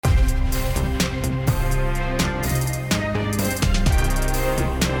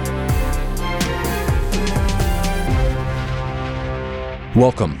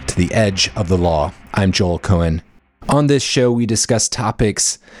Welcome to The Edge of the Law. I'm Joel Cohen. On this show, we discuss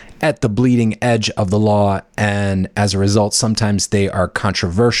topics at the bleeding edge of the law, and as a result, sometimes they are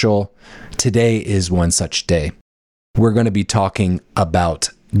controversial. Today is one such day. We're going to be talking about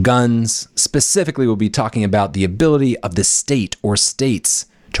guns. Specifically, we'll be talking about the ability of the state or states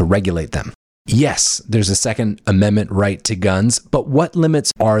to regulate them. Yes, there's a Second Amendment right to guns, but what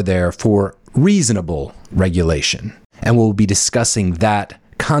limits are there for reasonable regulation? And we'll be discussing that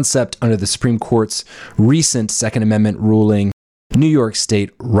concept under the Supreme Court's recent Second Amendment ruling, New York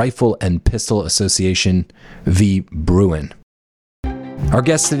State Rifle and Pistol Association v. Bruen. Our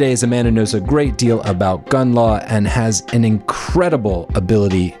guest today is a man who knows a great deal about gun law and has an incredible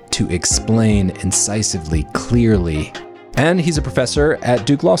ability to explain incisively, clearly. And he's a professor at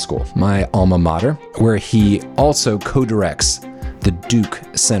Duke Law School, my alma mater, where he also co-directs the Duke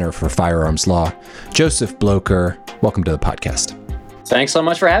Center for Firearms Law. Joseph Blocher, welcome to the podcast. Thanks so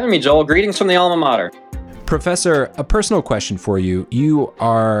much for having me, Joel. Greetings from the alma mater. Professor, a personal question for you. You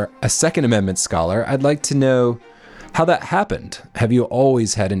are a Second Amendment scholar. I'd like to know how that happened. Have you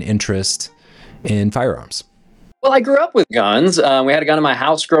always had an interest in firearms? Well, I grew up with guns. We had a gun in my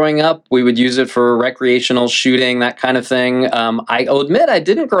house growing up. We would use it for recreational shooting, that kind of thing. I'll admit I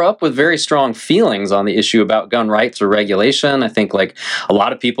didn't grow up with very strong feelings on the issue about gun rights or regulation. I think like a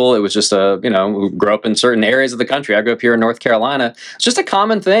lot of people, it was just who grew up in certain areas of the country. I grew up here in North Carolina. It's just a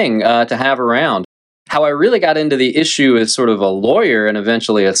common thing to have around. How I really got into the issue as sort of a lawyer and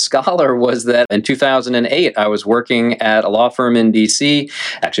eventually a scholar was that in 2008, I was working at a law firm in D.C.,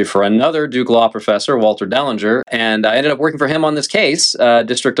 actually for another Duke Law professor, Walter Dellinger, and I ended up working for him on this case,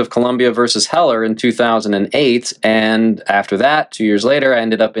 District of Columbia versus Heller in 2008, and after that, 2 years later, I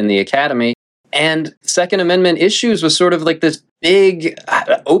ended up in the academy. And Second Amendment issues was sort of like this big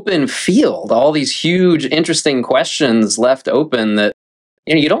open field, all these huge, interesting questions left open that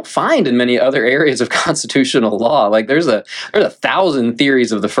you don't find in many other areas of constitutional law. Like there's a 1,000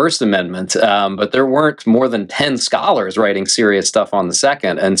 theories of the First Amendment, but there weren't more than 10 scholars writing serious stuff on the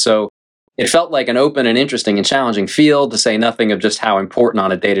Second. And so it felt like an open and interesting and challenging field, to say nothing of just how important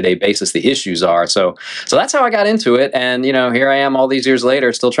on a day-to-day basis the issues are. So that's how I got into it. And, here I am all these years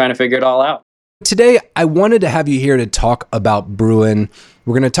later, still trying to figure it all out. Today, I wanted to have you here to talk about Bruen.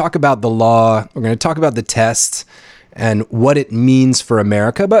 We're going to talk about the law. We're going to talk about the test and what it means for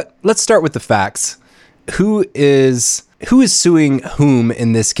America. But let's start with the facts. Who is suing whom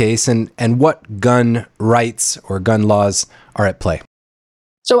in this case, and what gun rights or gun laws are at play?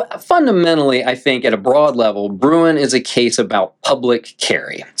 So fundamentally, I think at a broad level, Bruen is a case about public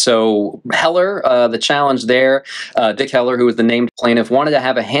carry. So Heller, the challenge there, Dick Heller, who was the named plaintiff, wanted to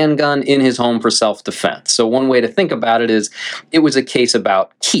have a handgun in his home for self-defense. So one way to think about it is it was a case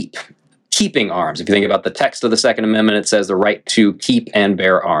about keeping arms. If you think about the text of the Second Amendment, it says the right to keep and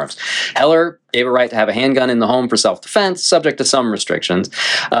bear arms. Heller gave a right to have a handgun in the home for self-defense, subject to some restrictions,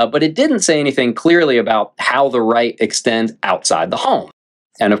 but it didn't say anything clearly about how the right extends outside the home.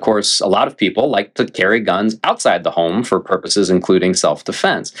 And of course, a lot of people like to carry guns outside the home for purposes including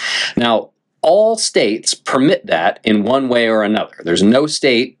self-defense. Now, all states permit that in one way or another. There's no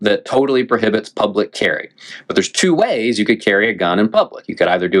state that totally prohibits public carry. But there's two ways you could carry a gun in public. You could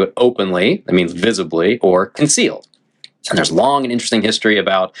either do it openly, that means visibly, or concealed. And there's long and interesting history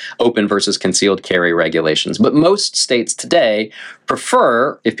about open versus concealed carry regulations. But most states today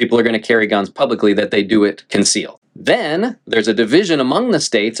prefer, if people are going to carry guns publicly, that they do it concealed. Then there's a division among the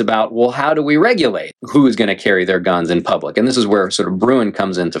states about, well, how do we regulate who is going to carry their guns in public? And this is where sort of Bruen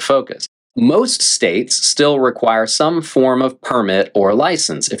comes into focus. Most states still require some form of permit or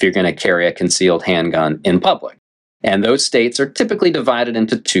license if you're going to carry a concealed handgun in public. And those states are typically divided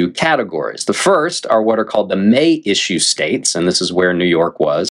into two categories. The first are what are called the may issue states, and this is where New York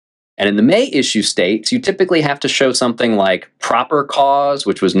was. And in the may issue states, you typically have to show something like proper cause,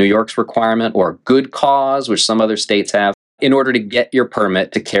 which was New York's requirement, or good cause, which some other states have, in order to get your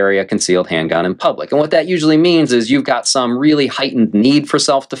permit to carry a concealed handgun in public. And what that usually means is you've got some really heightened need for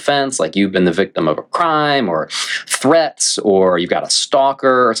self-defense, like you've been the victim of a crime or threats, or you've got a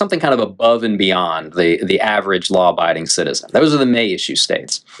stalker, or something kind of above and beyond the average law-abiding citizen. Those are the may issue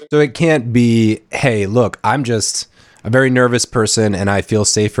states. So it can't be, hey, look, I'm just a very nervous person and I feel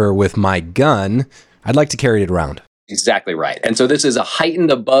safer with my gun. I'd like to carry it around. Exactly right. And so this is a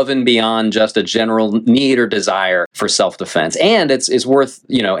heightened above and beyond just a general need or desire for self-defense. And it's worth,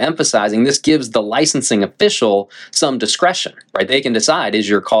 emphasizing this gives the licensing official some discretion, right? They can decide, is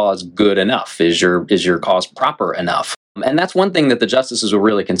your cause good enough? Is your cause proper enough? And that's one thing that the justices were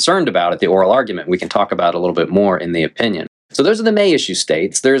really concerned about at the oral argument. We can talk about a little bit more in the opinion. So those are the may issue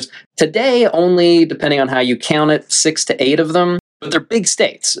states. There's today only, depending on how you count it, 6 to 8 of them But they're big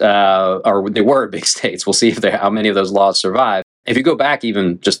states, or they were big states. We'll see how many of those laws survive. If you go back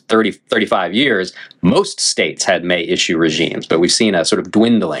even just 30, 35 years, most states had may issue regimes, but we've seen a sort of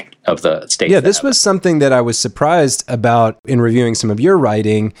dwindling of the states. Yeah, this was something that I was surprised about in reviewing some of your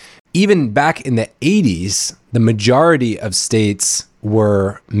writing. Even back in the 80s, the majority of states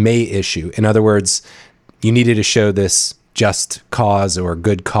were may issue. In other words, you needed to show this just cause or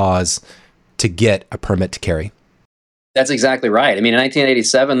good cause to get a permit to carry. That's exactly right. I mean, in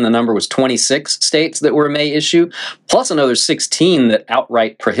 1987, the number was 26 states that were may issue, plus another 16 that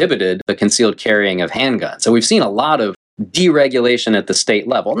outright prohibited the concealed carrying of handguns. So we've seen a lot of deregulation at the state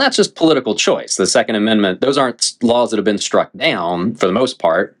level, and that's just political choice. The Second Amendment, those aren't laws that have been struck down for the most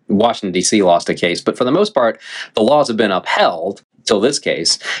part. Washington, D.C. lost a case, but for the most part, the laws have been upheld till this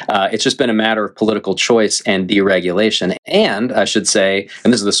case. It's just been a matter of political choice and deregulation. And I should say,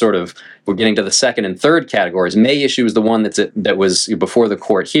 and this is the sort of, we're getting to the second and third categories. May issue is the one that was before the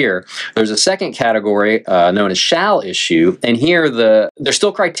court here. There's a second category known as shall issue, and here there's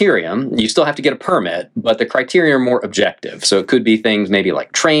still criterion. You still have to get a permit, but the criteria are more objective. So it could be things maybe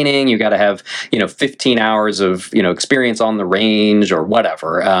like training. You got to have 15 hours of experience on the range or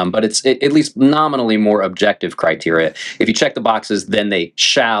whatever. But it's at least nominally more objective criteria. If you check the boxes, then they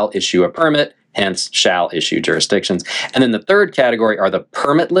shall issue a permit. Hence, shall issue jurisdictions. And then the third category are the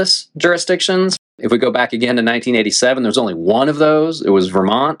permitless jurisdictions. If we go back again to 1987, there's only one of those. It was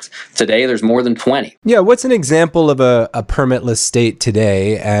Vermont. Today, there's more than 20. Yeah, what's an example of a permitless state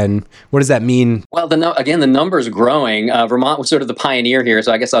today, and what does that mean? Well, the number's growing. Vermont was sort of the pioneer here,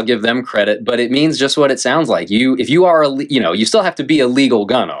 so I guess I'll give them credit. But it means just what it sounds like. If you are, you still have to be a legal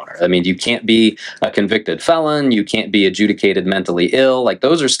gun owner. I mean, you can't be a convicted felon. You can't be adjudicated mentally ill. Like,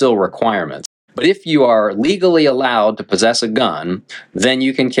 those are still requirements. But if you are legally allowed to possess a gun, then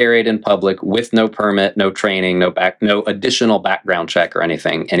you can carry it in public with no permit, no training, no additional background check or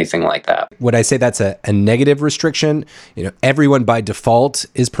anything like that. Would I say that's a negative restriction? Everyone by default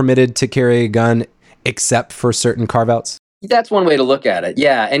is permitted to carry a gun except for certain carve-outs? That's one way to look at it.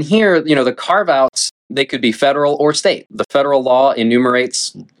 Yeah. And here, the carve-outs, they could be federal or state. The federal law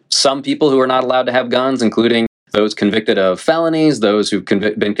enumerates some people who are not allowed to have guns, including those convicted of felonies, those who've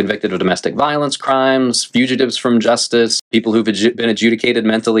been convicted of domestic violence crimes, fugitives from justice, people who've been adjudicated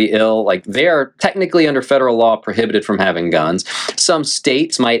mentally ill. Like, they are technically under federal law prohibited from having guns. Some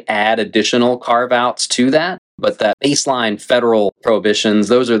states might add additional carve-outs to that, but that baseline federal prohibitions,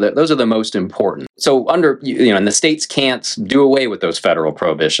 those are the most important. So and the states can't do away with those federal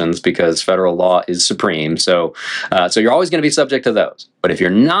prohibitions because federal law is supreme. So you're always going to be subject to those. But if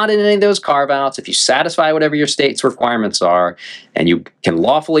you're not in any of those carve-outs, if you satisfy whatever your state's requirements are, and you can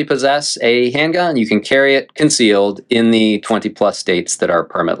lawfully possess a handgun, you can carry it concealed in the 20-plus states that are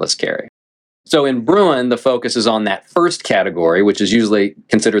permitless carry. So in Bruen, the focus is on that first category, which is usually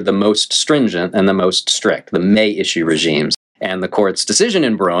considered the most stringent and the most strict, the may issue regimes. And the court's decision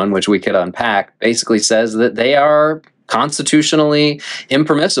in Bruen, which we could unpack, basically says that they are constitutionally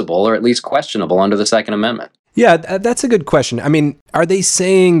impermissible, or at least questionable, under the Second Amendment. Yeah, that's a good question. I mean, are they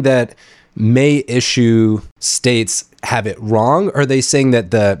saying that may issue states have it wrong, or are they saying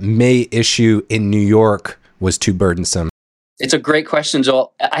that the may issue in New York was too burdensome? It's a great question,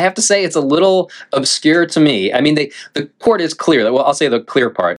 Joel. I have to say it's a little obscure to me. I mean, the court is clear. Well, I'll say the clear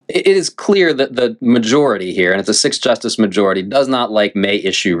part. It is clear that the majority here, and it's a 6-justice majority, does not like may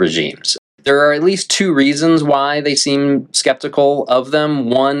issue regimes. There are at least two reasons why they seem skeptical of them.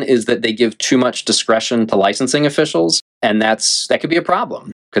 One is that they give too much discretion to licensing officials, and that could be a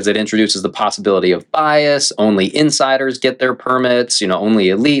problem because it introduces the possibility of bias. Only insiders get their permits, only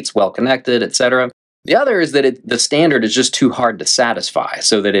elites, well-connected, etc. The other is that the standard is just too hard to satisfy,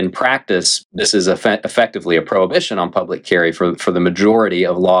 so that in practice, this is effectively a prohibition on public carry for the majority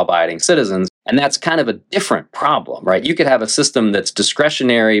of law-abiding citizens. And that's kind of a different problem, right? You could have a system that's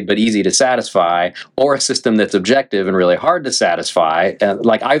discretionary but easy to satisfy, or a system that's objective and really hard to satisfy.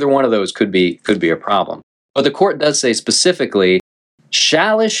 Like, either one of those could be a problem. But the court does say specifically,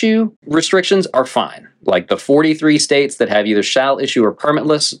 shall issue restrictions are fine. Like the 43 states that have either shall issue or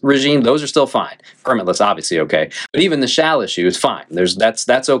permitless regime, those are still fine. Permitless, obviously, okay. But even the shall issue is fine.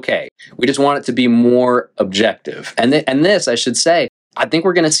 That's okay. We just want it to be more objective. And this, I should say, I think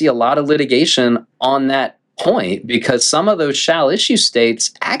we're going to see a lot of litigation on that point, because some of those shall issue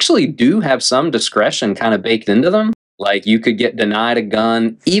states actually do have some discretion kind of baked into them. Like, you could get denied a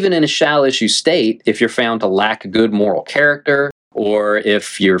gun even in a shall issue state if you're found to lack good moral character, or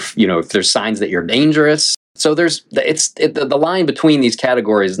if if there's signs that you're dangerous. So the line between these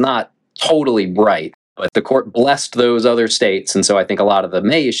categories is not totally bright. But the court blessed those other states. And so I think a lot of the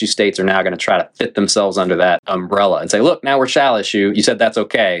may issue states are now going to try to fit themselves under that umbrella and say, look, now we're shall issue. You said that's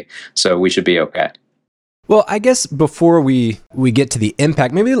okay, so we should be okay. Well, I guess before we get to the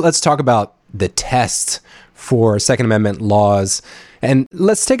impact, maybe let's talk about the tests for Second Amendment laws. And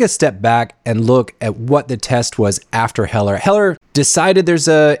let's take a step back and look at what the test was after Heller. Heller decided there's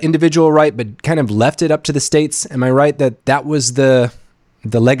an individual right, but kind of left it up to the states. Am I right that was the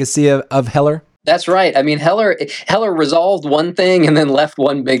legacy of Heller? That's right. I mean, Heller resolved one thing and then left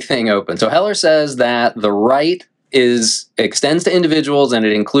one big thing open. So Heller says that the right extends to individuals and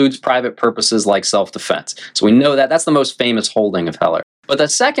it includes private purposes like self-defense. So we know that that's the most famous holding of Heller. But the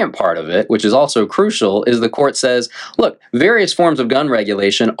second part of it, which is also crucial, is the court says, look, various forms of gun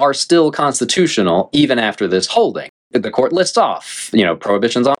regulation are still constitutional even after this holding. The court lists off,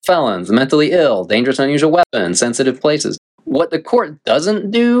 prohibitions on felons, mentally ill, dangerous and unusual weapons, sensitive places. What the court doesn't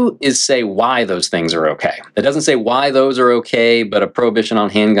do is say why those things are okay. It doesn't say why those are okay, but a prohibition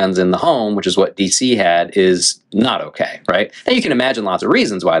on handguns in the home, which is what DC had, is not okay, right? And you can imagine lots of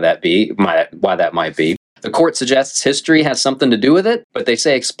reasons why that might be. The court suggests history has something to do with it, but they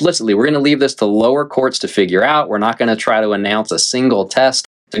say explicitly, we're going to leave this to lower courts to figure out. We're not going to try to announce a single test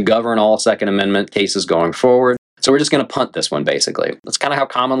to govern all Second Amendment cases going forward. So we're just going to punt this one, basically. That's kind of how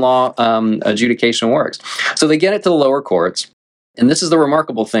common law adjudication works. So they get it to the lower courts. And this is the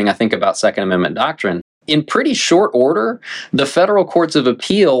remarkable thing, I think, about Second Amendment doctrine. In pretty short order, the federal courts of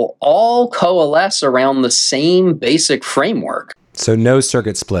appeal all coalesce around the same basic framework. So no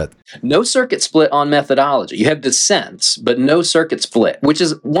circuit split. No circuit split on methodology. You have dissents, but no circuit split, which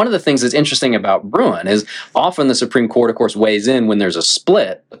is one of the things that's interesting about Bruen is often the Supreme Court, of course, weighs in when there's a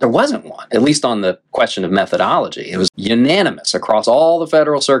split, but there wasn't one, at least on the question of methodology. It was unanimous across all the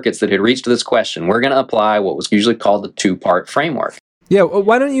federal circuits that had reached this question. We're going to apply what was usually called the two-part framework. Yeah,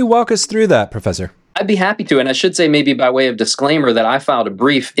 why don't you walk us through that, Professor? I'd be happy to, and I should say maybe by way of disclaimer that I filed a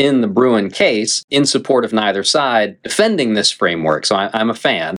brief in the Bruen case in support of neither side defending this framework, so I'm a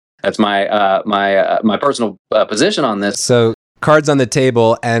fan. That's my personal position on this. So cards on the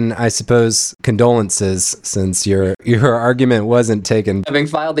table, and I suppose condolences since your argument wasn't taken. Having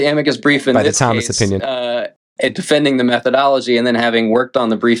filed the amicus brief in by this the Thomas case, opinion. Defending the methodology, and then having worked on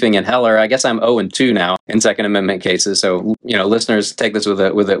the briefing in Heller, I guess I'm 0-2 now in Second Amendment cases. So listeners take this with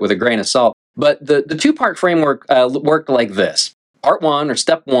a grain of salt. But the two-part framework worked like this. Part one, or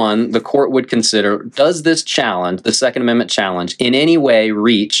step one, the court would consider, does this challenge, the Second Amendment challenge, in any way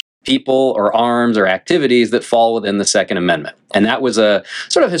reach people or arms or activities that fall within the Second Amendment? And that was a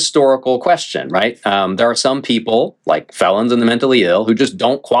sort of historical question, right? There are some people, like felons and the mentally ill, who just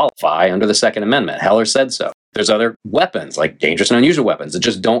don't qualify under the Second Amendment. Heller said so. There's other weapons, like dangerous and unusual weapons, that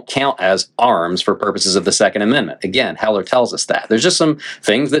just don't count as arms for purposes of the Second Amendment. Again, Heller tells us that. There's just some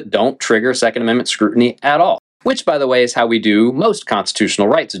things that don't trigger Second Amendment scrutiny at all, which, by the way, is how we do most constitutional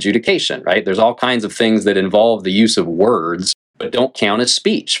rights adjudication, right? There's all kinds of things that involve the use of words, but don't count as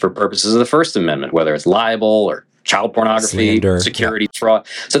speech for purposes of the First Amendment, whether it's libel or child pornography, slander, securities fraud.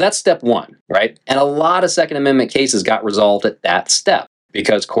 So that's step one, right? And a lot of Second Amendment cases got resolved at that step,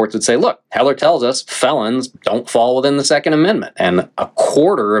 because courts would say, look, Heller tells us felons don't fall within the Second Amendment. And a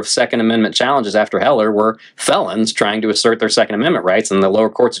quarter of Second Amendment challenges after Heller were felons trying to assert their Second Amendment rights. And the lower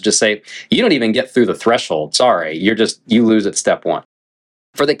courts would just say, you don't even get through the threshold. Sorry, you lose at step one.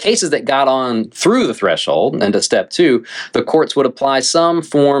 For the cases that got on through the threshold and to step two, the courts would apply some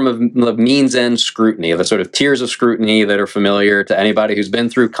form of means-end scrutiny, the sort of tiers of scrutiny that are familiar to anybody who's been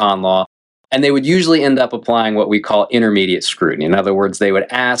through con law. And they would usually end up applying what we call intermediate scrutiny. In other words, they would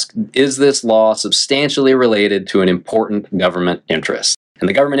ask, is this law substantially related to an important government interest? And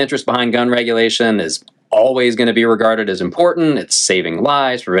the government interest behind gun regulation is always going to be regarded as important. It's saving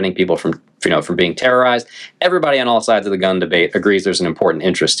lives, preventing people from being terrorized. Everybody on all sides of the gun debate agrees there's an important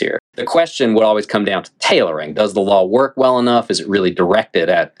interest here. The question would always come down to tailoring. Does the law work well enough? Is it really directed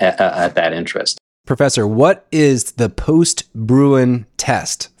at that interest? Professor, what is the post-Bruen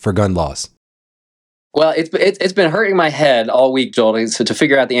test for gun laws? Well, it's been hurting my head all week, Joel, to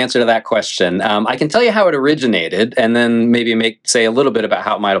figure out the answer to that question. I can tell you how it originated, and then maybe say a little bit about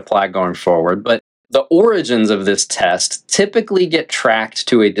how it might apply going forward. But the origins of this test typically get tracked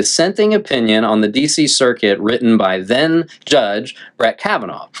to a dissenting opinion on the D.C. Circuit written by then Judge Brett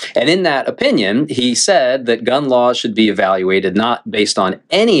Kavanaugh. And in that opinion, he said that gun laws should be evaluated not based on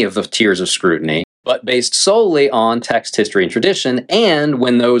any of the tiers of scrutiny, but based solely on text, history, and tradition, and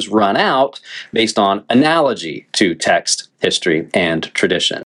when those run out, based on analogy to text, history, and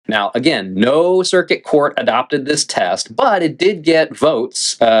tradition. Now, again, no circuit court adopted this test, but it did get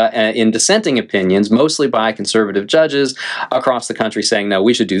votes in dissenting opinions, mostly by conservative judges across the country saying, no,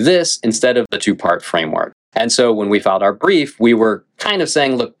 we should do this instead of the two-part framework. And so when we filed our brief, we were kind of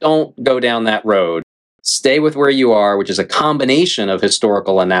saying, look, don't go down that road. Stay with where you are, which is a combination of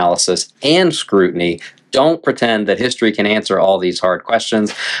historical analysis and scrutiny. Don't pretend that history can answer all these hard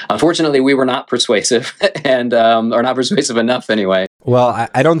questions. Unfortunately, we were not persuasive, and or not persuasive enough anyway. Well,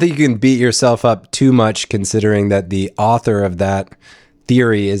 I don't think you can beat yourself up too much, considering that the author of that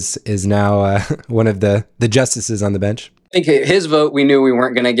theory is now one of the justices on the bench. I think his vote we knew we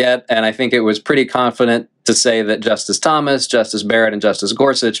weren't going to get, and I think it was pretty confident to say that Justice Thomas, Justice Barrett, and Justice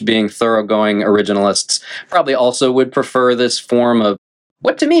Gorsuch, being thoroughgoing originalists, probably also would prefer this form of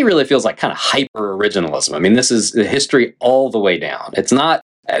what to me really feels like kind of hyper-originalism. I mean, this is the history all the way down. It's not,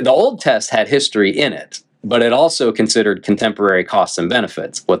 the old test had history in it, but it also considered contemporary costs and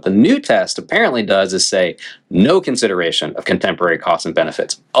benefits. What the new test apparently does is say no consideration of contemporary costs and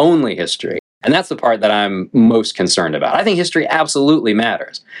benefits, only history. And that's the part that I'm most concerned about. I think history absolutely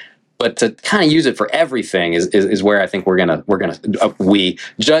matters, but to kind of use it for everything is where I think we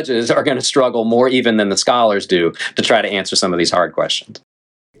judges are gonna struggle more even than the scholars do to try to answer some of these hard questions.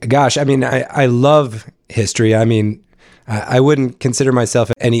 Gosh, I mean, I love history. I mean, I wouldn't consider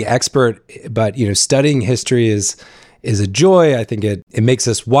myself any expert, but studying history is a joy. I think it makes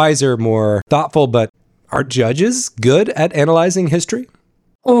us wiser, more thoughtful. But are judges good at analyzing history?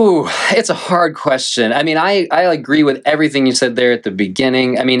 Ooh, it's a hard question. I mean, I agree with everything you said there at the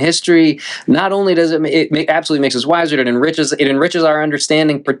beginning. I mean, history, not only does it absolutely makes us wiser, it enriches our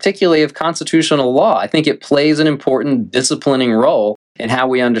understanding, particularly of constitutional law. I think it plays an important disciplining role in how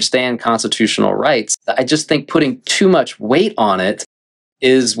we understand constitutional rights. I just think putting too much weight on it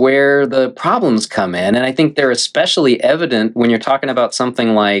is where the problems come in. And I think they're especially evident when you're talking about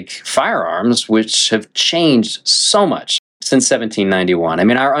something like firearms, which have changed so much since 1791. I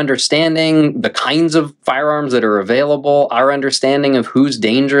mean, our understanding, the kinds of firearms that are available, our understanding of who's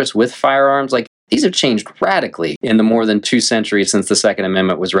dangerous with firearms, like these have changed radically in the more than 2 centuries since the Second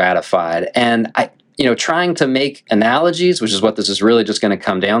Amendment was ratified. And trying to make analogies, which is what this is really just going to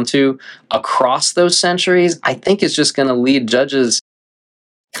come down to, across those centuries, I think is just going to lead judges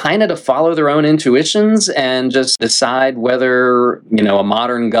kind of to follow their own intuitions and just decide whether, a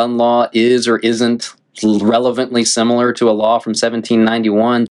modern gun law is or isn't relevantly similar to a law from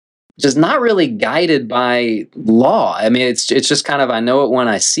 1791, which is not really guided by law. I mean, it's just kind of, I know it when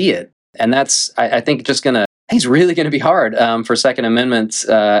I see it. And that's, I think, it's really going to be hard for Second Amendment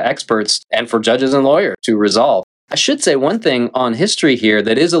experts and for judges and lawyers to resolve. I should say one thing on history here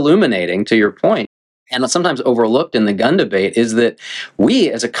that is illuminating, to your point, and sometimes overlooked in the gun debate, is that we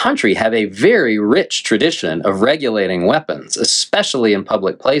as a country have a very rich tradition of regulating weapons, especially in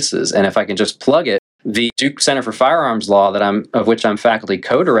public places. And if I can just plug it, the Duke Center for Firearms Law, of which I'm faculty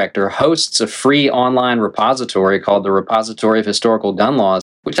co-director, hosts a free online repository called the Repository of Historical Gun Laws,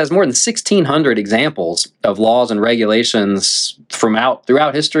 which has more than 1,600 examples of laws and regulations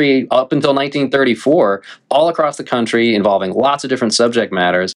throughout history up until 1934, all across the country, involving lots of different subject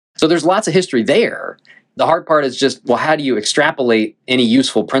matters. So there's lots of history there. The hard part is just, well, how do you extrapolate any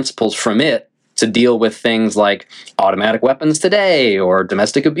useful principles from it to deal with things like automatic weapons today, or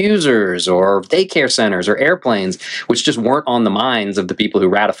domestic abusers, or daycare centers, or airplanes, which just weren't on the minds of the people who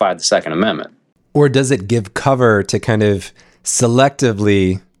ratified the Second Amendment? Or does it give cover to kind of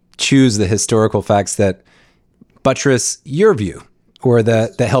selectively choose the historical facts that buttress your view or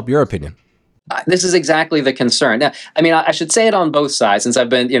that help your opinion? This is exactly the concern. Now, I mean, I should say it on both sides, since I've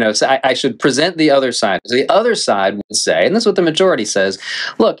been, so I should present the other side. The other side would say, and this is what the majority says,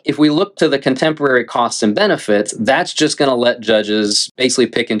 look, if we look to the contemporary costs and benefits, that's just going to let judges basically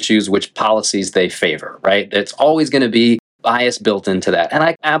pick and choose which policies they favor, right? It's always going to be bias built into that. And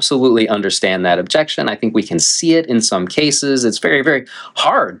I absolutely understand that objection. I think we can see it in some cases. It's very, very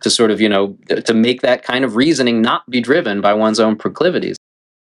hard to sort of, to make that kind of reasoning not be driven by one's own proclivities.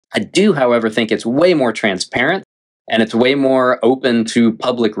 I do, however, think it's way more transparent and it's way more open to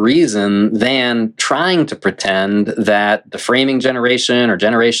public reason than trying to pretend that the framing generation or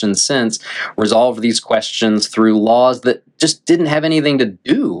generations since resolved these questions through laws that just didn't have anything to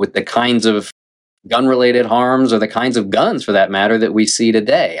do with the kinds of gun-related harms or the kinds of guns, for that matter, that we see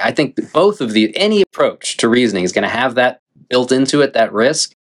today. I think that any approach to reasoning is going to have that built into it, that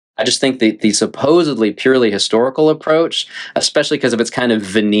risk. I just think the supposedly purely historical approach, especially because of its kind of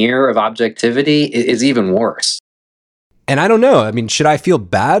veneer of objectivity, is even worse. And I don't know. I mean, should I feel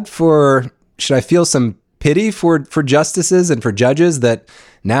some pity for justices and for judges that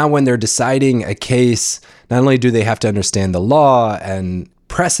now when they're deciding a case, not only do they have to understand the law and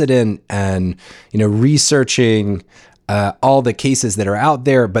precedent and, researching all the cases that are out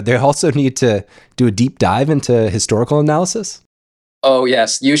there, but they also need to do a deep dive into historical analysis? Oh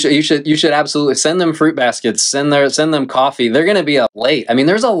yes, you should absolutely send them fruit baskets, send them coffee. They're going to be up late. I mean,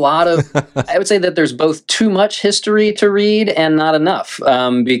 there's a lot of. I would say that there's both too much history to read and not enough,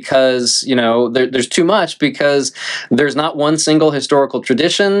 because there's too much because there's not one single historical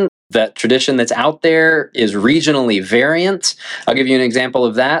tradition. That tradition that's out there is regionally variant. I'll give you an example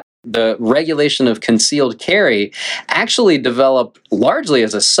of that. The regulation of concealed carry actually developed largely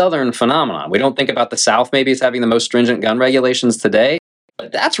as a Southern phenomenon. We don't think about the South maybe as having the most stringent gun regulations today,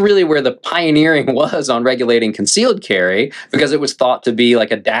 but that's really where the pioneering was on regulating concealed carry, because it was thought to be like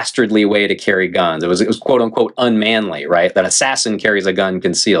a dastardly way to carry guns. It was quote unquote unmanly, right? That assassin carries a gun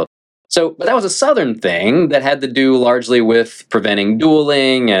concealed. But that was a Southern thing that had to do largely with preventing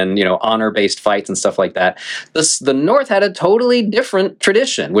dueling and, honor-based fights and stuff like that. The North had a totally different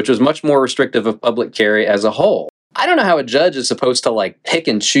tradition, which was much more restrictive of public carry as a whole. I don't know how a judge is supposed to pick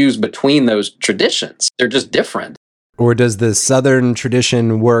and choose between those traditions. They're just different. Or does the Southern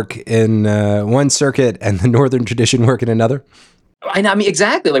tradition work in one circuit and the Northern tradition work in another? I mean,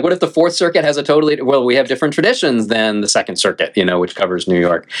 exactly. What if the Fourth Circuit has we have different traditions than the Second Circuit, which covers New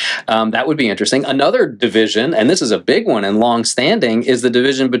York. That would be interesting. Another division, and this is a big one and long-standing, is the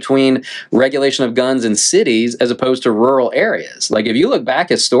division between regulation of guns in cities as opposed to rural areas. If you look back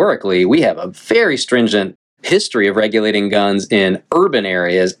historically, we have a very stringent history of regulating guns in urban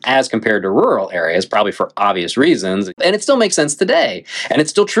areas as compared to rural areas, probably for obvious reasons. And it still makes sense today. And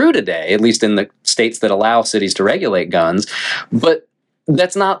it's still true today, at least in the states that allow cities to regulate guns. But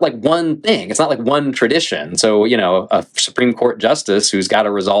that's not one thing. It's not one tradition. So, a Supreme Court justice who's got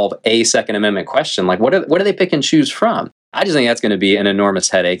to resolve a Second Amendment question, what do they pick and choose from? I just think that's going to be an enormous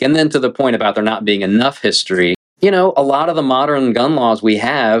headache. And then to the point about there not being enough history, a lot of the modern gun laws we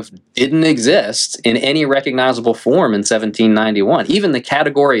have didn't exist in any recognizable form in 1791. Even the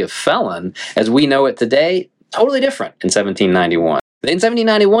category of felon, as we know it today, totally different in 1791. In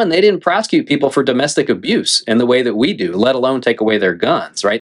 1791, they didn't prosecute people for domestic abuse in the way that we do, let alone take away their guns,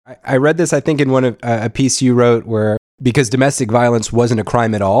 right? I read this, I think, in one of a piece you wrote where because domestic violence wasn't a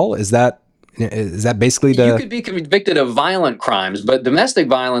crime at all. Is that basically You could be convicted of violent crimes, but domestic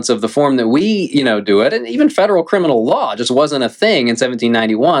violence of the form that we, do it, and even federal criminal law just wasn't a thing in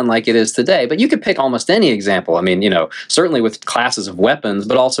 1791 like it is today. But you could pick almost any example. I mean, certainly with classes of weapons,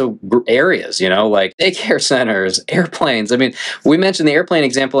 but also areas, like daycare centers, airplanes. I mean, we mentioned the airplane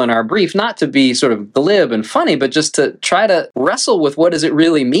example in our brief, not to be sort of glib and funny, but just to try to wrestle with what does it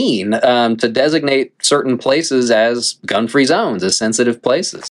really mean to designate certain places as gun-free zones, as sensitive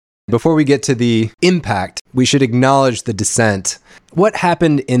places. Before we get to the impact, we should acknowledge the dissent. What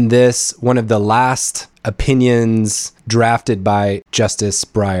happened in this, one of the last opinions drafted by Justice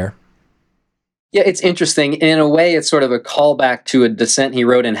Breyer? Yeah, it's interesting. In a way, it's sort of a callback to a dissent he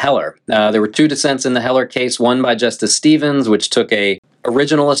wrote in Heller. There were two dissents in the Heller case, one by Justice Stevens, which took a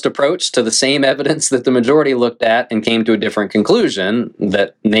originalist approach to the same evidence that the majority looked at and came to a different conclusion,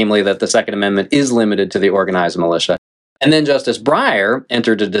 namely that the Second Amendment is limited to the organized militia. And then Justice Breyer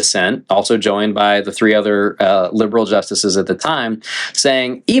entered a dissent, also joined by the three other liberal justices at the time,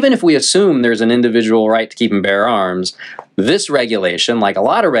 saying, even if we assume there's an individual right to keep and bear arms, this regulation, like a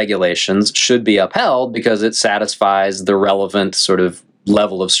lot of regulations, should be upheld because it satisfies the relevant sort of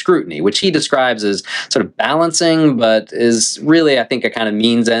level of scrutiny, which he describes as sort of balancing, but is really, I think, a kind of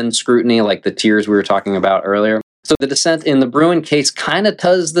means-end scrutiny, like the tiers we were talking about earlier. So the dissent in the Bruen case kind of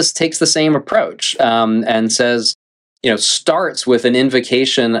takes the same approach and says, starts with an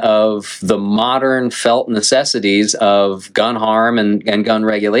invocation of the modern felt necessities of gun harm and gun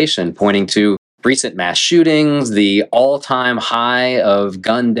regulation, pointing to recent mass shootings, the all-time high of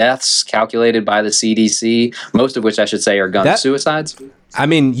gun deaths calculated by the CDC, most of which I should say are gun suicides. I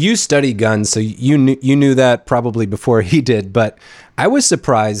mean, you study guns, so you knew that probably before he did, but I was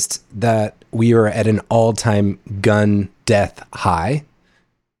surprised that we are at an all-time gun death high.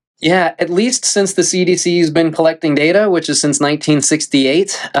 Yeah, at least since the CDC has been collecting data, which is since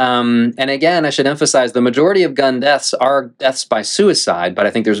 1968. And again, I should emphasize the majority of gun deaths are deaths by suicide, but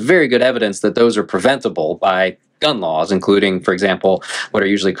I think there's very good evidence that those are preventable by gun laws, including, for example, what are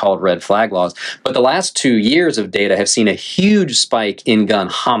usually called red flag laws. But the last 2 years of data have seen a huge spike in gun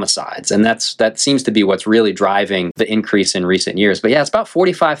homicides, and that seems to be what's really driving the increase in recent years. But yeah, it's about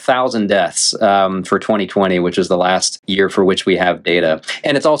 45,000 deaths for 2020, which is the last year for which we have data.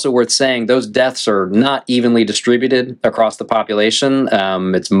 And it's also worth saying those deaths are not evenly distributed across the population.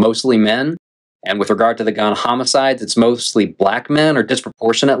 It's mostly men. And with regard to the gun homicides, it's mostly black men or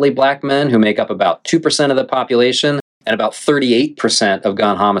disproportionately black men who make up about 2% of the population. and about 38% of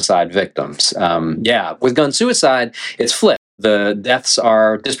gun homicide victims. With gun suicide, it's flipped. The deaths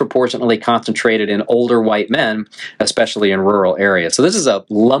are disproportionately concentrated in older white men, especially in rural areas. So this is a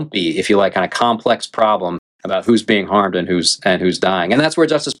lumpy, if you like, kind of complex problem about who's being harmed and who's dying. And that's where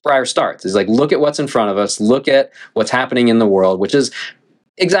Justice Breyer starts. Is like, look at what's in front of us, look at what's happening in the world, which is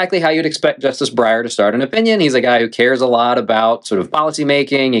exactly how you'd expect Justice Breyer to start an opinion. He's a guy who cares a lot about sort of policy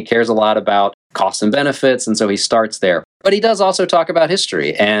making. He cares a lot about costs and benefits. And so he starts there. But he does also talk about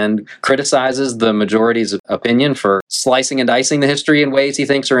history and criticizes the majority's opinion for slicing and dicing the history in ways he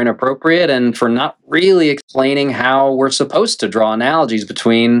thinks are inappropriate and for not really explaining how we're supposed to draw analogies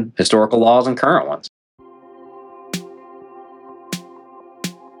between historical laws and current ones.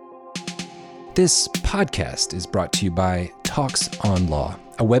 This podcast is brought to you by Talks on Law,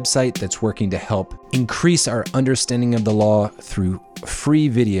 a website that's working to help increase our understanding of the law through free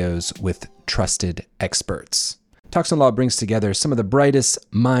videos with trusted experts. Talks on Law brings together some of the brightest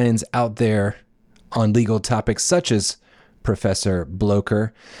minds out there on legal topics, such as Professor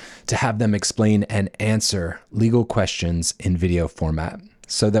Blocher, to have them explain and answer legal questions in video format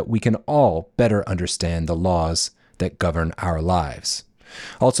so that we can all better understand the laws that govern our lives.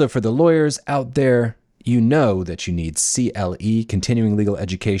 Also, for the lawyers out there, you know that you need CLE, continuing legal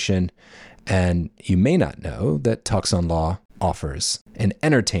education, and you may not know that Talks on Law offers an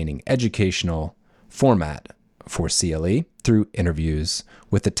entertaining educational format for CLE through interviews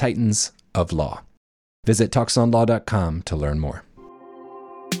with the titans of law. Visit talksonlaw.com to learn more.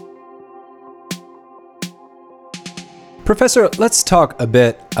 Professor, let's talk a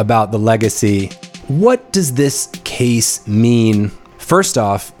bit about the legacy. What does this case mean, first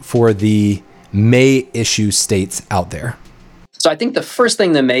off, for the may issue states out there? So I think the first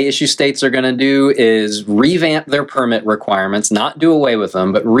thing the may issue states are going to do is revamp their permit requirements, not do away with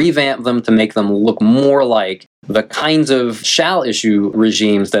them, but revamp them to make them look more like the kinds of shall issue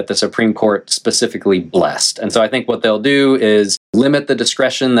regimes that the Supreme Court specifically blessed. And so I think what they'll do is limit the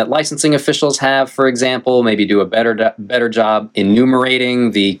discretion that licensing officials have, for example, maybe do a better job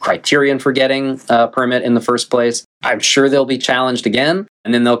enumerating the criterion for getting a permit in the first place. I'm sure they'll be challenged again,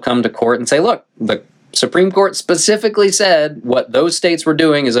 and then they'll come to court and say, look, the Supreme Court specifically said what those states were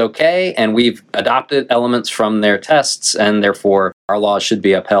doing is okay, and we've adopted elements from their tests, and therefore our laws should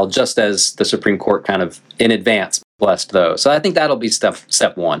be upheld, just as the Supreme Court kind of in advance blessed those. So I think that'll be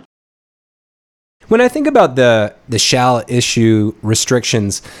step one. When I think about the shall issue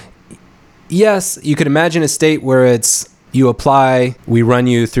restrictions, yes, you could imagine a state where it's you apply, we run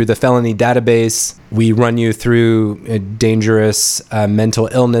you through the felony database, we run you through a dangerous mental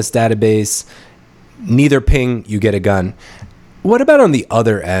illness database, neither ping, you get a gun. What about on the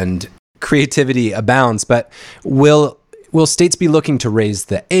other end? Creativity abounds, but will states be looking to raise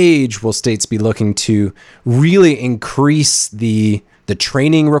the age? Will states be looking to really increase the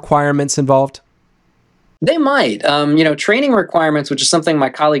training requirements involved? They might. Training requirements, which is something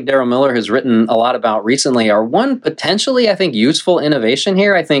my colleague Daryl Miller has written a lot about recently, are one potentially, I think, useful innovation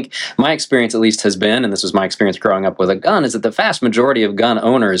here. I think my experience, at least, has been, and this was my experience growing up with a gun, is that the vast majority of gun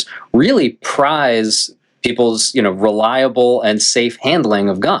owners really prize people's, reliable and safe handling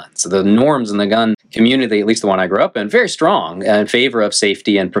of guns. So the norms in the gun community, at least the one I grew up in, very strong in favor of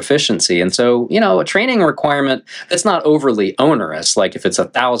safety and proficiency. And so, a training requirement that's not overly onerous, like if it's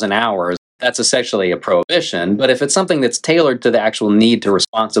 1,000 hours, that's essentially a prohibition. But if it's something that's tailored to the actual need to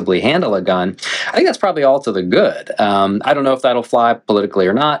responsibly handle a gun, I think that's probably all to the good. I don't know if that'll fly politically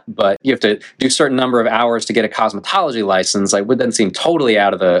or not, but you have to do a certain number of hours to get a cosmetology license. It wouldn't seem totally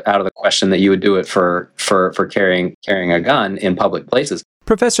out of the question that you would do it for carrying a gun in public places.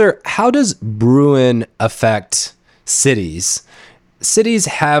 Professor, how does Bruen affect cities? Cities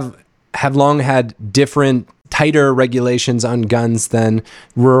have long had different tighter regulations on guns than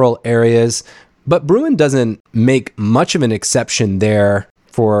rural areas, but Bruen doesn't make much of an exception there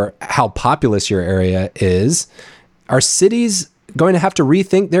for how populous your area is. Are cities going to have to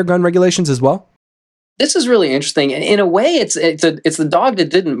rethink their gun regulations as well? This is really interesting. And in a way, it's the dog that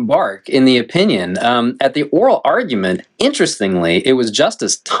didn't bark in the opinion. At the oral argument, interestingly, it was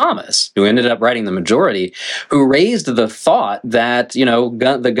Justice Thomas, who ended up writing the majority, who raised the thought that,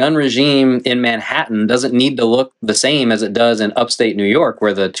 the gun regime in Manhattan doesn't need to look the same as it does in upstate New York,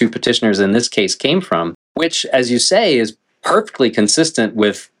 where the two petitioners in this case came from, which, as you say, is perfectly consistent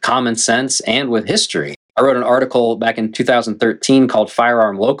with common sense and with history. I wrote an article back in 2013 called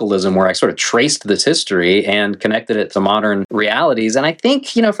Firearm Localism, where I sort of traced this history and connected it to modern realities. And I think,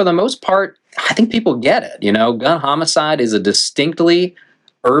 for the most part, I think people get it. Gun homicide is a distinctly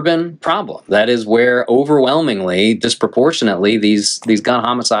urban problem. That is where overwhelmingly, disproportionately, these gun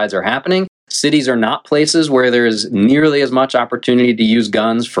homicides are happening. Cities are not places where there's nearly as much opportunity to use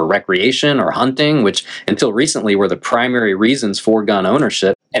guns for recreation or hunting, which until recently were the primary reasons for gun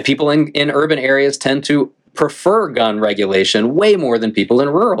ownership. And people in urban areas tend to prefer gun regulation way more than people in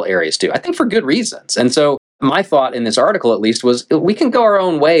rural areas do, I think for good reasons. And so my thought in this article, at least, was we can go our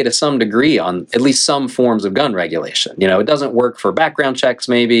own way to some degree on at least some forms of gun regulation. It doesn't work for background checks,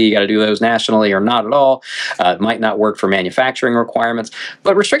 maybe. You got to do those nationally or not at all. It might not work for manufacturing requirements.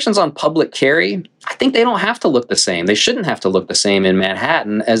 But restrictions on public carry, I think they don't have to look the same. They shouldn't have to look the same in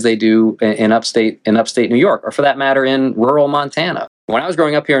Manhattan as they do in upstate New York, or for that matter, in rural Montana. When I was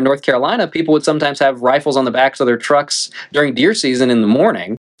growing up here in North Carolina, people would sometimes have rifles on the backs of their trucks during deer season in the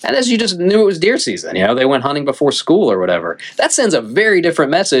morning. And as you just knew it was deer season, they went hunting before school or whatever. That sends a very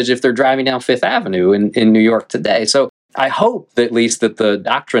different message if they're driving down Fifth Avenue in New York today. So I hope that at least that the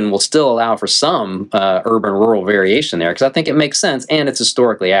doctrine will still allow for some urban-rural variation there, because I think it makes sense and it's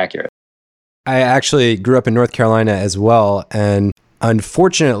historically accurate. I actually grew up in North Carolina as well, and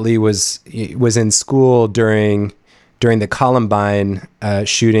unfortunately was in school during the Columbine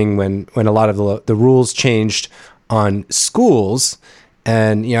shooting when a lot of the rules changed on schools.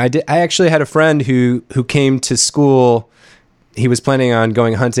 And I actually had a friend who came to school. He was planning on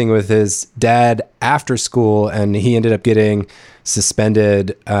going hunting with his dad after school, and he ended up getting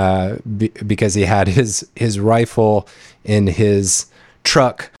suspended because he had his rifle in his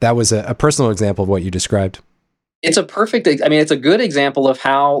truck. That was a personal example of what you described. It's it's a good example of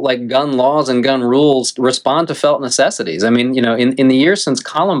how gun laws and gun rules respond to felt necessities. In the years since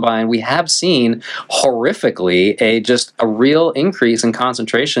Columbine, we have seen horrifically a real increase in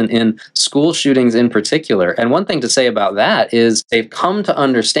concentration in school shootings in particular. And one thing to say about that is they've come to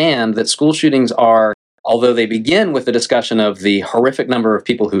understand that school shootings are, although they begin with the discussion of the horrific number of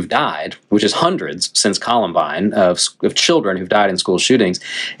people who've died, which is hundreds since Columbine, of children who've died in school shootings,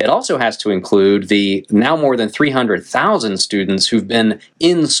 it also has to include the now more than 300,000 students who've been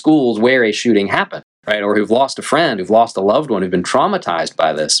in schools where a shooting happened, right? Or who've lost a friend, who've lost a loved one, who've been traumatized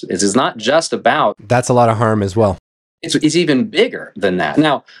by this. It is not just about... That's a lot of harm as well. It's even bigger than that.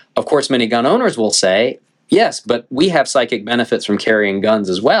 Now, of course, many gun owners will say, yes, but we have psychic benefits from carrying guns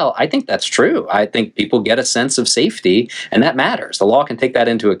as well. I think that's true. I think people get a sense of safety, and that matters. The law can take that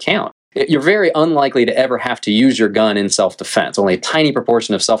into account. You're very unlikely to ever have to use your gun in self-defense. Only a tiny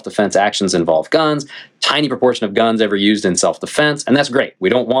proportion of self-defense actions involve guns, tiny proportion of guns ever used in self-defense, and that's great. We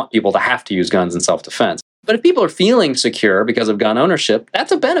don't want people to have to use guns in self-defense. But if people are feeling secure because of gun ownership,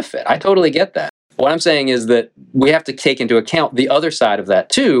 that's a benefit. I totally get that. What I'm saying is that we have to take into account the other side of that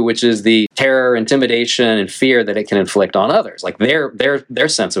too, which is the terror, intimidation, and fear that it can inflict on others, like their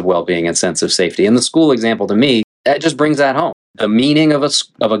sense of well-being and sense of safety. And the school example, to me, that just brings that home. The meaning of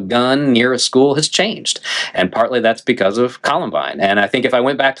a gun near a school has changed, and partly that's because of Columbine. And I think if I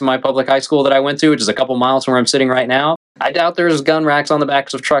went back to my public high school that I went to, which is a couple miles from where I'm sitting right now, I doubt there's gun racks on the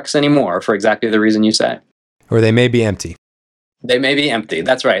backs of trucks anymore for exactly the reason you say. Or they may be empty. They may be empty.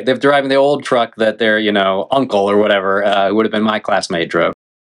 That's right. They're driving the old truck that their, uncle or whatever, who would have been my classmate, drove.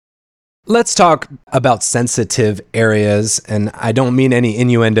 Let's talk about sensitive areas, and I don't mean any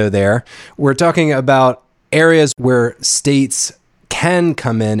innuendo there. We're talking about areas where states can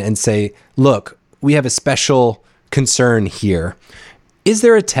come in and say, look, we have a special concern here. Is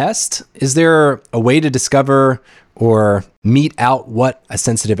there a test? Is there a way to discover or mete out what a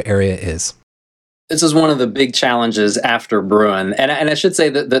sensitive area is? This is one of the big challenges after Bruen. And I should say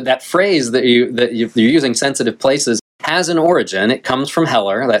that phrase that you're using, sensitive places, has an origin. It comes from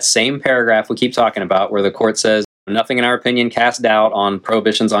Heller, that same paragraph we keep talking about, where the court says, nothing in our opinion casts doubt on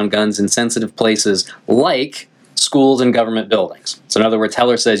prohibitions on guns in sensitive places like schools and government buildings. So in other words,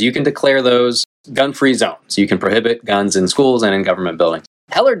 Heller says you can declare those gun-free zones. You can prohibit guns in schools and in government buildings.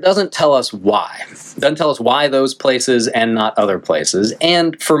 Heller doesn't tell us why. Doesn't tell us why those places and not other places.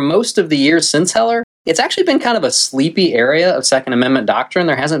 And for most of the years since Heller, it's actually been kind of a sleepy area of Second Amendment doctrine.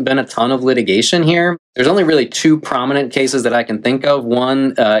 There hasn't been a ton of litigation here. There's only really two prominent cases that I can think of.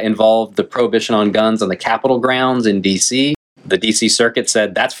 One involved the prohibition on guns on the Capitol grounds in D.C. The D.C. Circuit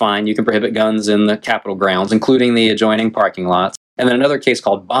said, that's fine, you can prohibit guns in the Capitol grounds, including the adjoining parking lots. And then another case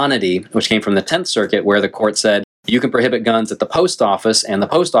called Bonity, which came from the 10th Circuit, where the court said, you can prohibit guns at the post office and the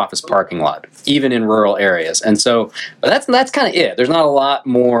post office parking lot, even in rural areas. And so that's kind of it. There's not a lot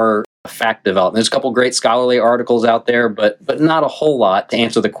more fact development. There's a couple great scholarly articles out there, but not a whole lot to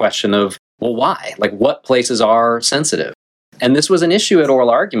answer the question of, well, why? Like, what places are sensitive? And this was an issue at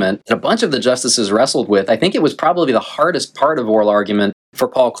oral argument that a bunch of the justices wrestled with. I think it was probably the hardest part of oral argument for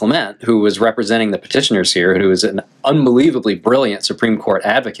Paul Clement, who was representing the petitioners here, who is an unbelievably brilliant Supreme Court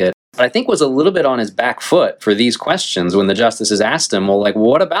advocate, but I think was a little bit on his back foot for these questions when the justices asked him, well, like,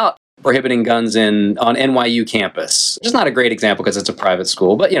 what about prohibiting guns on NYU campus. Just not a great example because it's a private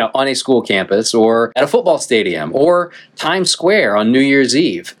school, but on a school campus or at a football stadium or Times Square on New Year's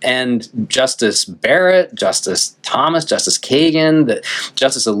Eve. And Justice Barrett, Justice Thomas, Justice Kagan,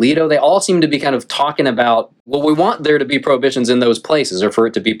 Justice Alito, they all seem to be kind of talking about, well, we want there to be prohibitions in those places or for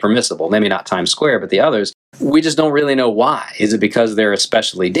it to be permissible. Maybe not Times Square, but the others. We just don't really know why. Is it because they're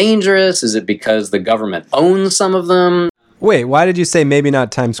especially dangerous? Is it because the government owns some of them? Wait, why did you say maybe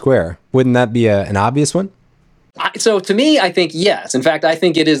not Times Square? Wouldn't that be an obvious one? So to me, I think yes. In fact, I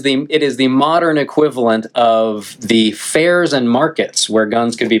think it is the modern equivalent of the fairs and markets where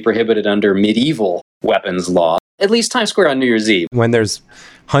guns could be prohibited under medieval weapons law. At least Times Square on New Year's Eve. When there's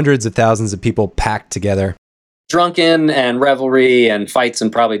hundreds of thousands of people packed together. Drunken and revelry and fights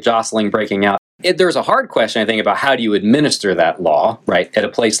and probably jostling breaking out. There's a hard question, I think, about how do you administer that law, right, at a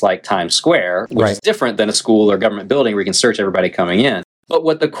place like Times Square, which is different than a school or government building where you can search everybody coming in. But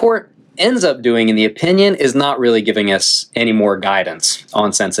what the court ends up doing in the opinion is not really giving us any more guidance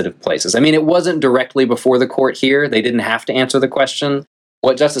on sensitive places. I mean, it wasn't directly before the court here. They didn't have to answer the question.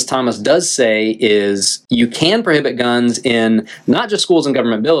 What Justice Thomas does say is you can prohibit guns in not just schools and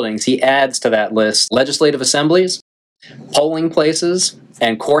government buildings. He adds to that list legislative assemblies, polling places,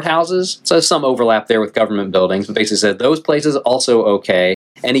 and courthouses. So there's some overlap there with government buildings, but basically said those places also okay.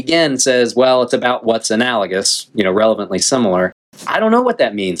 And again says, well, it's about what's analogous, relevantly similar. I don't know what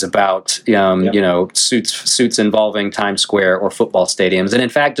that means about, suits involving Times Square or football stadiums. And in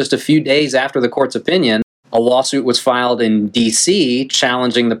fact, just a few days after the court's opinion, a lawsuit was filed in D.C.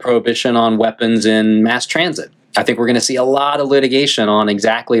 challenging the prohibition on weapons in mass transit. I think we're going to see a lot of litigation on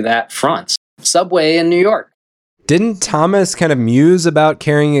exactly that front. Subway in New York. Didn't Thomas kind of muse about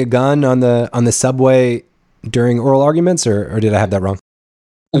carrying a gun on the subway during oral arguments, or did I have that wrong?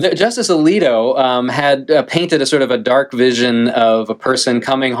 Justice Alito had painted a sort of a dark vision of a person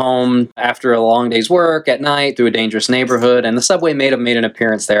coming home after a long day's work at night through a dangerous neighborhood, and the subway may have made an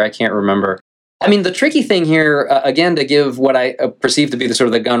appearance there. I can't remember. I mean, the tricky thing here, again, to give what I perceive to be the sort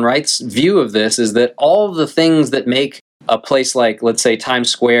of the gun rights view of this, is that all of the things that make a place like, let's say, Times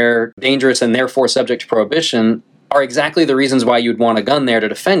Square dangerous and therefore subject to prohibition are exactly the reasons why you'd want a gun there to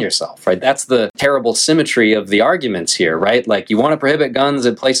defend yourself, right? That's the terrible symmetry of the arguments here, right? Like, you want to prohibit guns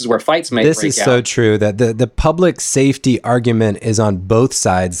in places where fights may break out. This is so true, that the public safety argument is on both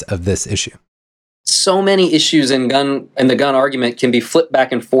sides of this issue. So many issues in the gun argument can be flipped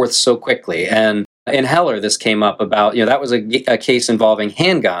back and forth so quickly. And in Heller, this came up about, that was a case involving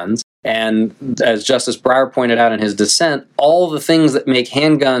handguns. And as Justice Breyer pointed out in his dissent, all the things that make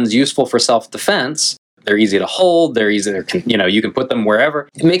handguns useful for self-defense, they're easy to hold, you can put them wherever.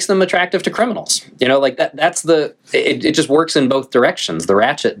 It makes them attractive to criminals. It just works in both directions. The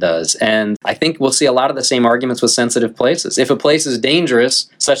ratchet does. And I think we'll see a lot of the same arguments with sensitive places. If a place is dangerous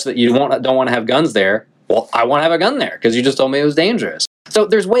such that you don't want to have guns there, well, I want to have a gun there because you just told me it was dangerous. So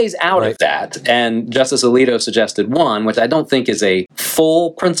there's ways out of that. And Justice Alito suggested one, which I don't think is a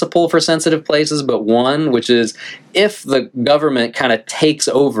full principle for sensitive places, but one, which is if the government kind of takes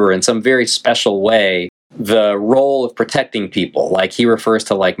over in some very special way the role of protecting people, like he refers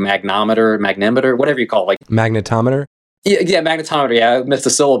to like magnetometer, whatever you call it. Like magnetometer? Yeah, magnetometer. Yeah, I missed a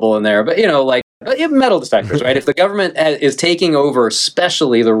syllable in there. But, metal detectors, right? If the government is taking over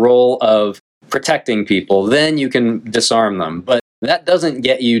especially the role of protecting people, then you can disarm them. But that doesn't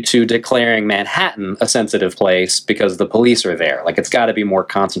get you to declaring Manhattan a sensitive place because the police are there. Like, it's got to be more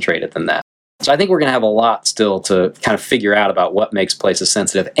concentrated than that. So I think we're going to have a lot still to kind of figure out about what makes places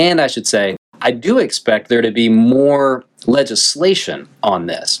sensitive. And I should say, I do expect there to be more legislation on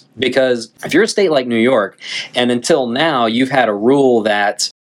this. Because if you're a state like New York, and until now you've had a rule that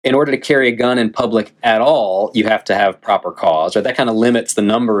in order to carry a gun in public at all, you have to have proper cause, or that kind of limits the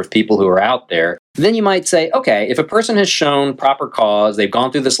number of people who are out there. Then you might say, okay, if a person has shown proper cause, they've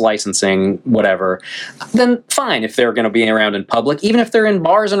gone through this licensing, whatever, then fine if they're going to be around in public, even if they're in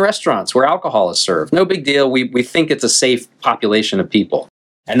bars and restaurants where alcohol is served. No big deal. We think it's a safe population of people.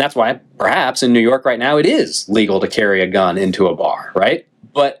 And that's why perhaps in New York right now it is legal to carry a gun into a bar, right?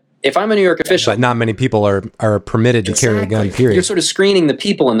 But if I'm a New York official... But not many people are permitted to carry a gun, period. You're sort of screening the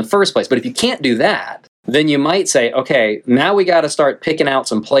people in the first place. But if you can't do that, then you might say, okay, now we got to start picking out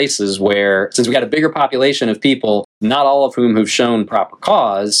some places where, since we got a bigger population of people, not all of whom have shown proper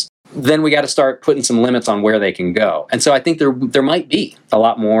cause, then we got to start putting some limits on where they can go. And so I think there might be a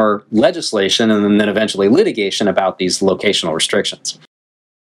lot more legislation and then eventually litigation about these locational restrictions.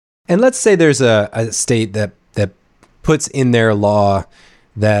 And let's say there's a state that puts in their law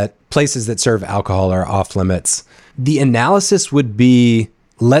that places that serve alcohol are off limits. The analysis would be,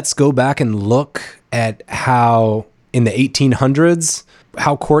 let's go back and look at how in the 1800s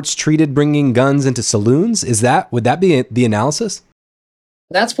how courts treated bringing guns into saloons? Would that be the analysis?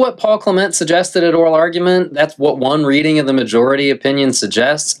 That's what Paul Clement suggested at oral argument. That's what one reading of the majority opinion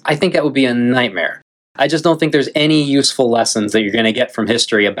suggests. I think that would be a nightmare. I just don't think there's any useful lessons that you're going to get from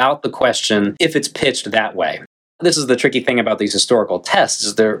history about the question if it's pitched that way. This is the tricky thing about these historical tests,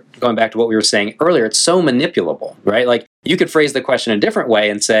 is they're, going back to what we were saying earlier, it's so manipulable, right? Like, you could phrase the question a different way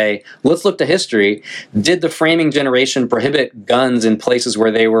and say, let's look to history. Did the framing generation prohibit guns in places where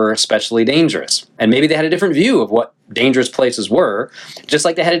they were especially dangerous? And maybe they had a different view of what dangerous places were, just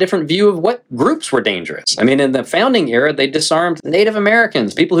like they had a different view of what groups were dangerous. I mean, in the founding era, they disarmed Native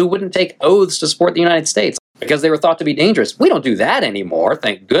Americans, people who wouldn't take oaths to support the United States because they were thought to be dangerous. We don't do that anymore,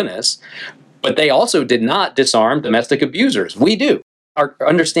 thank goodness. But they also did not disarm domestic abusers. We do. Our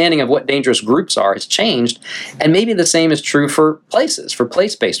understanding of what dangerous groups are has changed, and maybe the same is true for places, for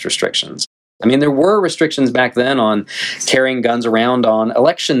place-based restrictions. I mean, there were restrictions back then on carrying guns around on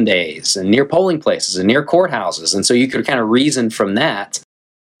election days and near polling places and near courthouses, and so you could kind of reason from that.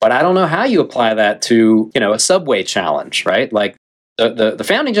 But I don't know how you apply that to, a subway challenge, right? Like, the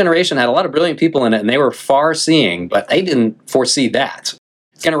founding generation had a lot of brilliant people in it, and they were far-seeing, but they didn't foresee that.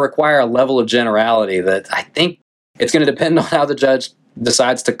 It's going to require a level of generality that I think it's going to depend on how the judge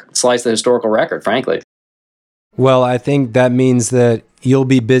decides to slice the historical record, frankly. Well, I think that means that you'll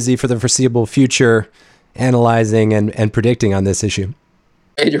be busy for the foreseeable future analyzing and predicting on this issue.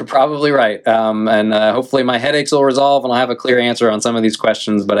 You're probably right. And hopefully my headaches will resolve and I'll have a clear answer on some of these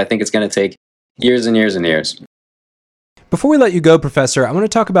questions, but I think it's going to take years and years and years. Before we let you go, Professor, I want to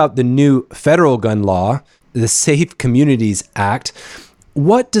talk about the new federal gun law, the Safe Communities Act.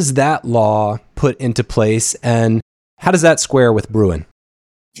 What does that law put into place, and how does that square with Bruen?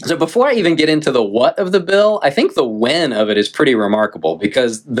 So before I even get into the what of the bill, I think the when of it is pretty remarkable,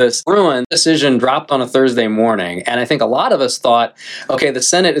 because this Bruen decision dropped on a Thursday morning, and I think a lot of us thought, okay, the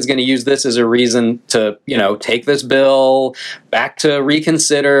Senate is going to use this as a reason to, take this bill back to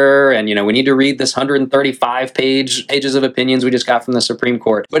reconsider, and, we need to read this 135 pages of opinions we just got from the Supreme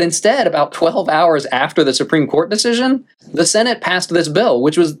Court. But instead, about 12 hours after the Supreme Court decision, the Senate passed this bill,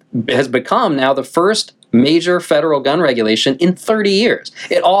 which has become now the first major federal gun regulation in 30 years.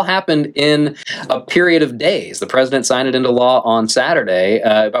 It all happened in a period of days. The president signed it into law on Saturday,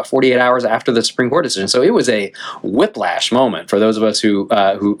 about 48 hours after the Supreme Court decision. So it was a whiplash moment for those of us who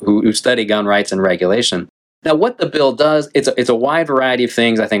study gun rights and regulation. Now, what the bill does, it's a wide variety of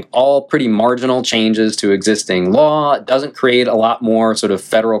things, I think all pretty marginal changes to existing law. It doesn't create a lot more sort of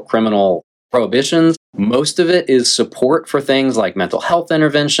federal criminal prohibitions. Most of it is support for things like mental health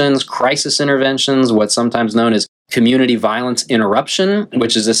interventions, crisis interventions, what's sometimes known as community violence interruption,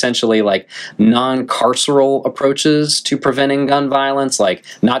 which is essentially like non-carceral approaches to preventing gun violence, like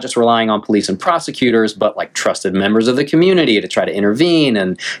not just relying on police and prosecutors, but like trusted members of the community to try to intervene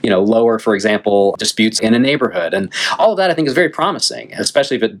and, lower, for example, disputes in a neighborhood. And all of that I think is very promising,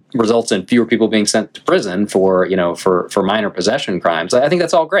 especially if it results in fewer people being sent to prison for minor possession crimes. I think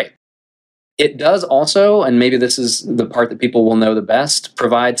that's all great. It does also, and maybe this is the part that people will know the best,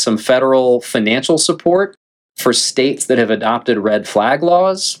 provide some federal financial support for states that have adopted red flag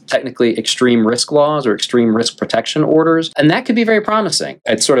laws, technically extreme risk laws or extreme risk protection orders. And that could be very promising.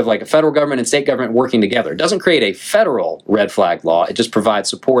 It's sort of like a federal government and state government working together. It doesn't create a federal red flag law. It just provides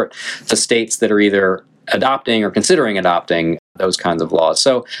support to states that are either adopting or considering adopting those kinds of laws.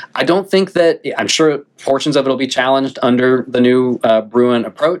 So I don't think that, I'm sure portions of it will be challenged under the new Bruen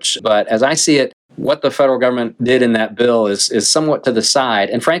approach, but as I see it, what the federal government did in that bill is somewhat to the side.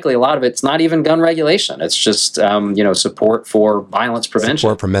 And frankly, a lot of it's not even gun regulation. It's just, support for violence prevention.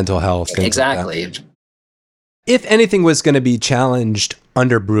 Support for mental health. Exactly. Like if anything was going to be challenged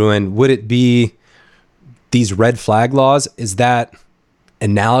under Bruen, would it be these red flag laws? Is that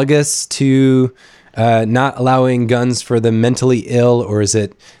analogous to not allowing guns for the mentally ill, or is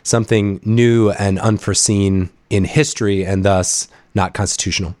it something new and unforeseen in history and thus not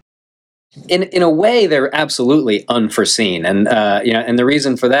constitutional? In a way, they're absolutely unforeseen, and and the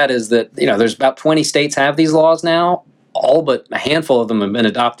reason for that is that there's about 20 states have these laws now. All but a handful of them have been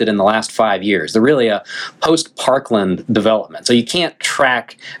adopted in the last 5 years. They're really a post-Parkland development, so you can't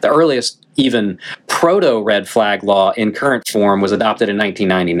track the earliest. Even proto-red flag law in current form was adopted in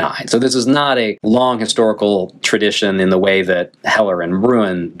 1999. So this is not a long historical tradition in the way that Heller and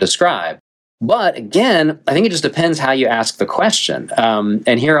Bruen describe. But again, I think it just depends how you ask the question.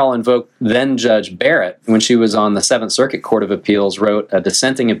 And here I'll invoke then Judge Barrett, when she was on the Seventh Circuit Court of Appeals, wrote a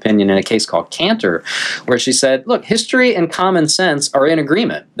dissenting opinion in a case called Cantor, where she said, look, history and common sense are in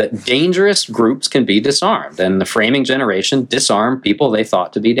agreement that dangerous groups can be disarmed, and the framing generation disarmed people they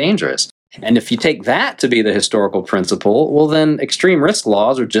thought to be dangerous. And if you take that to be the historical principle, well, then extreme risk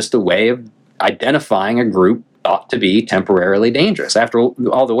laws are just a way of identifying a group thought to be temporarily dangerous. After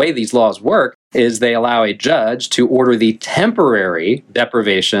all, the way these laws work is they allow a judge to order the temporary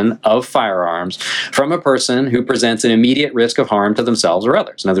deprivation of firearms from a person who presents an immediate risk of harm to themselves or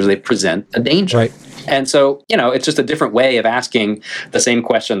others. In other words, they present a danger. Right. And so, it's just a different way of asking the same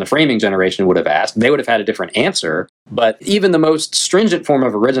question the framing generation would have asked. They would have had a different answer. But even the most stringent form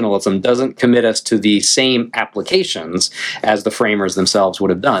of originalism doesn't commit us to the same applications as the framers themselves would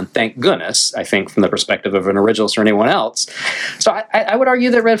have done. Thank goodness, I think, from the perspective of an originalist or anyone else. So I would argue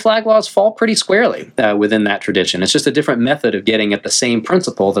that red flag laws fall pretty squarely within that tradition. It's just a different method of getting at the same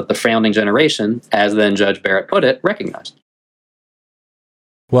principle that the founding generation, as then Judge Barrett put it, recognized.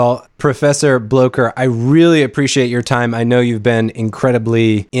 Well, Professor Blocher, I really appreciate your time. I know you've been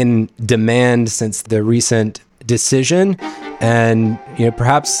incredibly in demand since the recent decision. And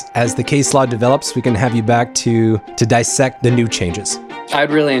perhaps as the case law develops, we can have you back to dissect the new changes.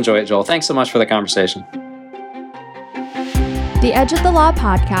 I'd really enjoy it, Joel. Thanks so much for the conversation. The Edge of the Law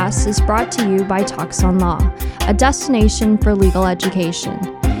podcast is brought to you by Talks on Law, a destination for legal education.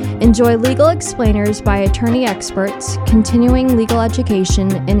 Enjoy legal explainers by attorney experts, continuing legal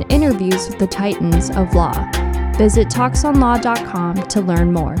education, and interviews with the titans of law. Visit talksonlaw.com to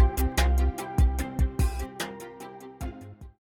learn more.